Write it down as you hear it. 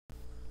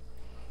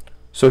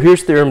So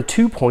here's theorem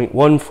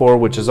 2.14,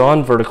 which is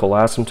on vertical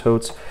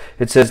asymptotes.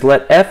 It says,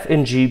 let f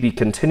and g be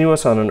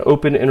continuous on an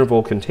open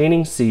interval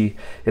containing c.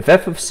 If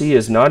f of c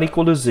is not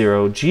equal to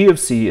 0, g of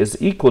c is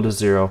equal to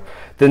 0,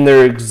 then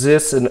there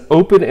exists an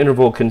open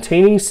interval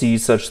containing c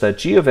such that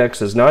g of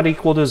x is not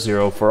equal to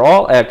 0 for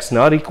all x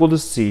not equal to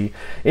c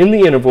in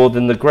the interval.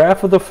 Then the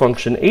graph of the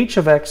function h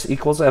of x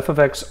equals f of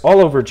x all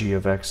over g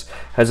of x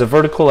has a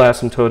vertical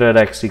asymptote at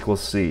x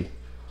equals c.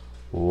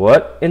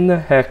 What in the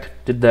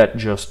heck did that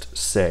just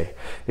say?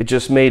 It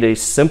just made a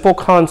simple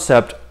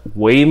concept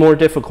way more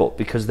difficult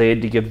because they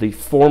had to give the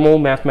formal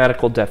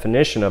mathematical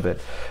definition of it.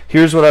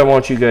 Here's what I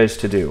want you guys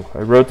to do.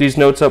 I wrote these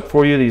notes up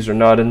for you. These are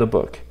not in the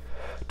book.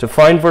 To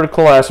find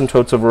vertical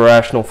asymptotes of a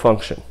rational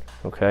function,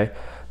 okay?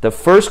 The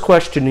first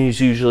question is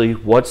usually,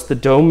 what's the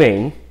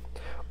domain,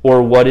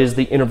 or what is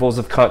the intervals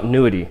of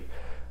continuity?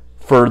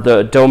 For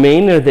the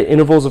domain or the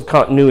intervals of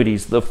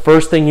continuities, the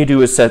first thing you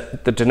do is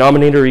set the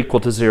denominator equal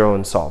to 0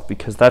 and solve,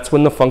 because that's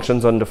when the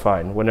function's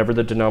undefined, whenever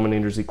the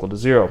denominator is equal to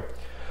 0.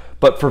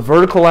 But for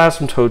vertical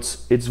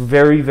asymptotes, it's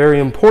very, very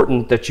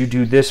important that you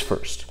do this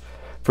first.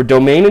 For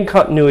domain and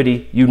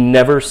continuity, you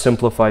never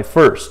simplify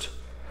first.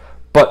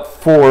 But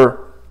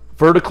for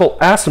vertical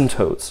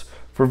asymptotes,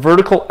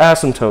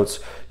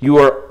 you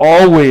are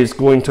always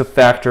going to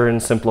factor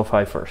and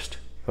simplify first.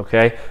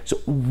 Okay?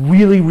 So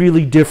really,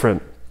 really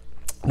different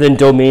than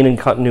domain and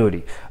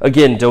continuity.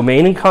 Again,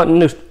 domain and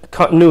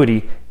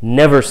continuity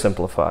never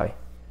simplify.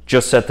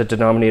 Just set the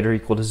denominator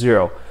equal to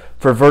 0.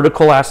 For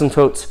vertical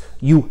asymptotes,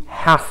 you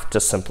have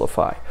to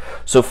simplify.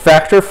 So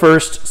factor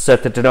first,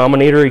 set the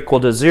denominator equal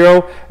to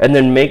 0, and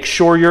then make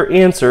sure your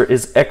answer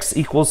is x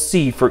equals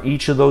c for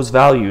each of those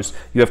values.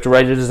 You have to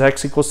write it as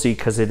x equals c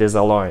because it is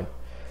a line.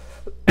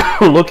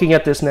 Looking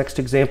at this next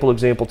example,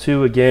 example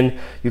 2, again,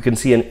 you can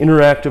see an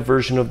interactive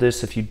version of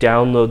this if you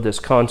download this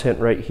content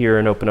right here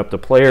and open up the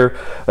player.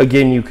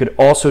 Again, you could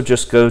also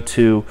just go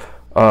to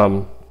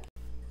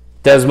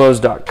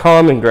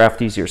desmos.com and graph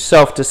these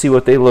yourself to see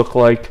what they look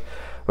like.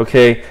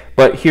 Okay,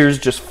 but here's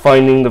just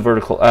finding the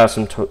vertical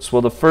asymptotes.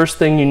 Well, the first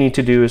thing you need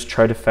to do is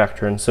try to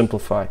factor and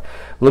simplify.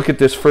 Look at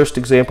this first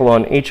example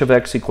on h of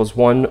x equals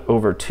 1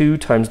 over 2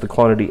 times the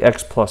quantity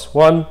x plus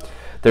 1.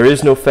 There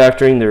is no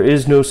factoring, there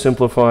is no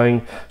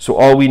simplifying, so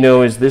all we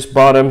know is this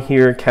bottom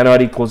here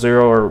cannot equal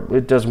 0, or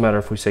it doesn't matter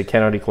if we say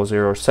cannot equal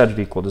 0 or set it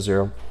equal to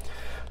 0.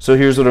 So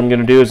here's what I'm going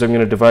to do is I'm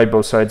going to divide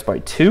both sides by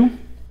 2,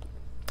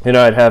 and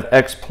I'd have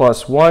x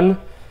plus 1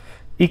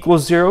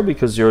 equals 0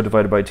 because 0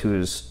 divided by 2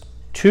 is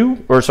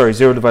 2, or sorry,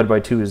 0 divided by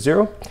 2 is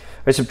 0.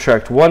 I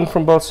subtract 1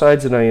 from both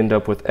sides and I end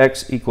up with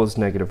x equals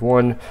negative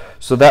 1.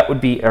 So that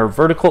would be our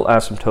vertical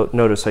asymptote.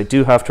 Notice I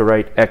do have to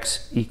write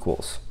x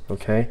equals,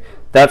 okay?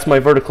 That's my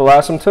vertical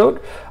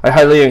asymptote. I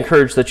highly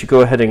encourage that you go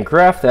ahead and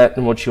graph that,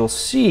 and what you'll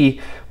see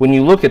when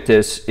you look at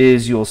this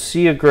is you'll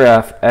see a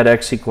graph at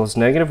x equals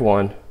negative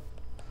 1,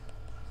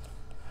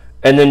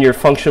 and then your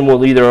function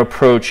will either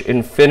approach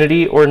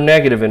infinity or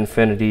negative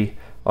infinity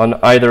on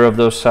either of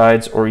those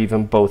sides or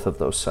even both of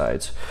those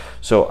sides.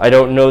 So I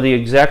don't know the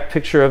exact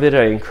picture of it.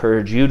 I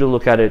encourage you to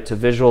look at it to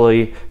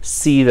visually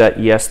see that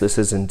yes, this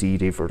is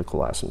indeed a vertical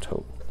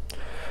asymptote.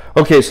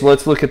 Okay, so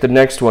let's look at the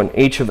next one,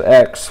 h of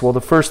x. Well, the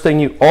first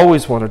thing you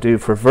always want to do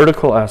for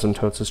vertical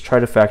asymptotes is try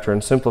to factor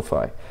and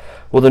simplify.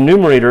 Well, the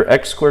numerator,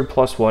 x squared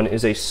plus 1,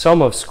 is a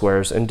sum of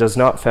squares and does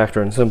not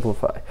factor and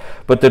simplify.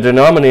 But the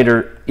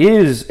denominator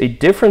is a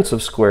difference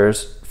of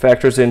squares,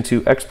 factors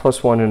into x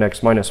plus 1 and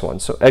x minus 1.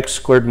 So x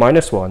squared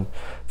minus 1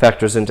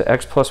 factors into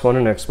x plus 1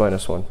 and x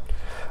minus 1.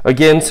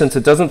 Again, since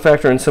it doesn't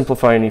factor and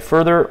simplify any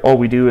further, all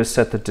we do is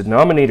set the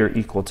denominator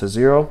equal to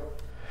 0.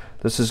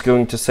 This is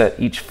going to set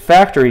each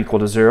factor equal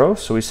to 0.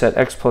 So we set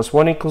x plus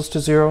 1 equals to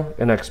 0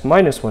 and x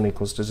minus 1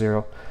 equals to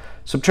 0.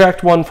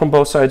 Subtract 1 from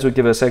both sides would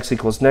give us x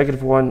equals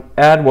negative 1.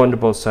 Add 1 to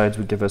both sides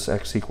would give us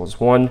x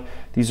equals 1.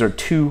 These are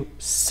two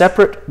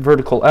separate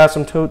vertical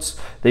asymptotes.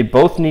 They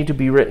both need to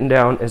be written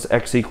down as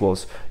x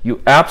equals.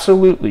 You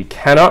absolutely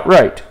cannot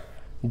write,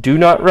 do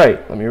not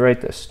write, let me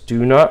write this,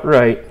 do not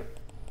write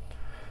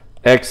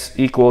x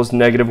equals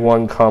negative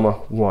 1 comma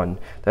 1.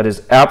 That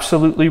is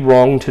absolutely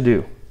wrong to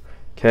do,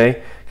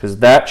 okay? Because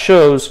that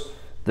shows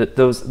that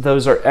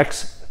those are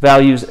x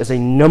values as a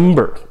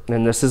number,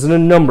 and this isn't a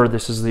number,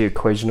 this is the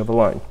equation of a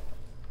line.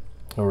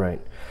 All right,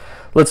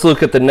 let's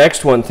look at the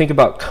next one. Think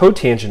about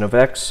cotangent of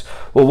x.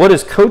 Well, what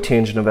is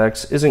cotangent of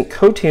x? Isn't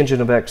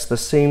cotangent of x the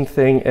same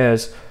thing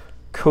as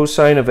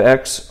cosine of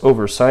x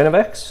over sine of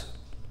x?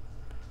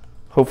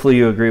 Hopefully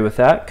you agree with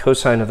that,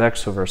 cosine of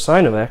x over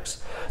sine of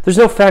x. There's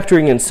no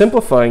factoring and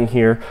simplifying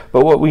here,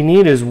 but what we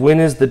need is when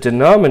is the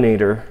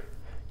denominator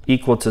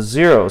equal to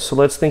 0. So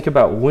let's think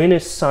about when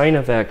is sine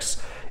of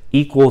x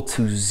equal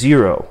to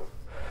 0.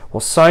 Well,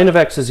 sine of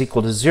x is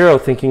equal to 0,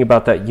 thinking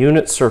about that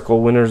unit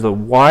circle, when there's the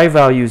y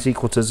values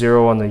equal to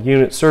 0 on the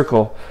unit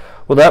circle,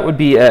 well, that would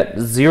be at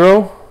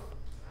 0,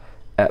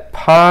 at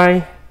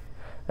pi,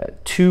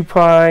 at 2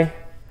 pi,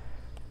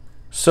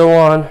 so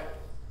on,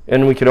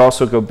 and we could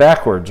also go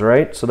backwards,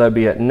 right? So that would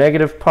be at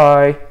negative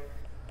pi,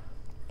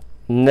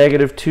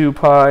 negative 2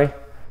 pi,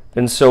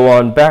 and so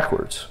on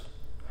backwards.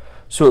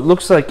 So it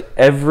looks like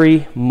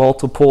every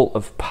multiple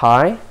of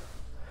pi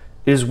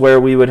is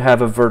where we would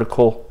have a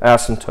vertical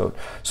asymptote.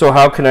 So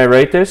how can I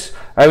write this?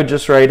 I would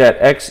just write at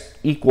x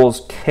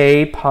equals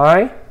k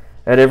pi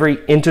at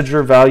every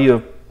integer value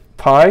of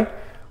pi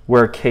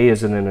where k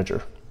is an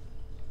integer.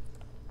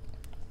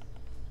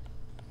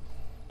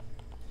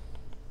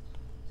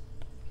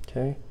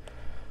 Okay.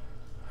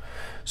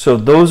 So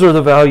those are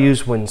the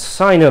values when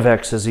sine of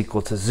x is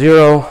equal to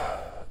 0,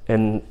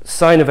 and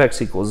sine of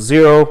x equals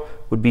 0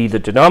 would be the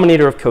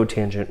denominator of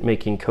cotangent,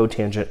 making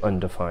cotangent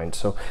undefined.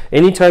 So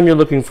anytime you're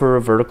looking for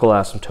a vertical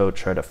asymptote,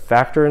 try to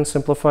factor and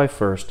simplify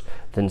first,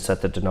 then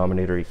set the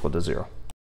denominator equal to 0.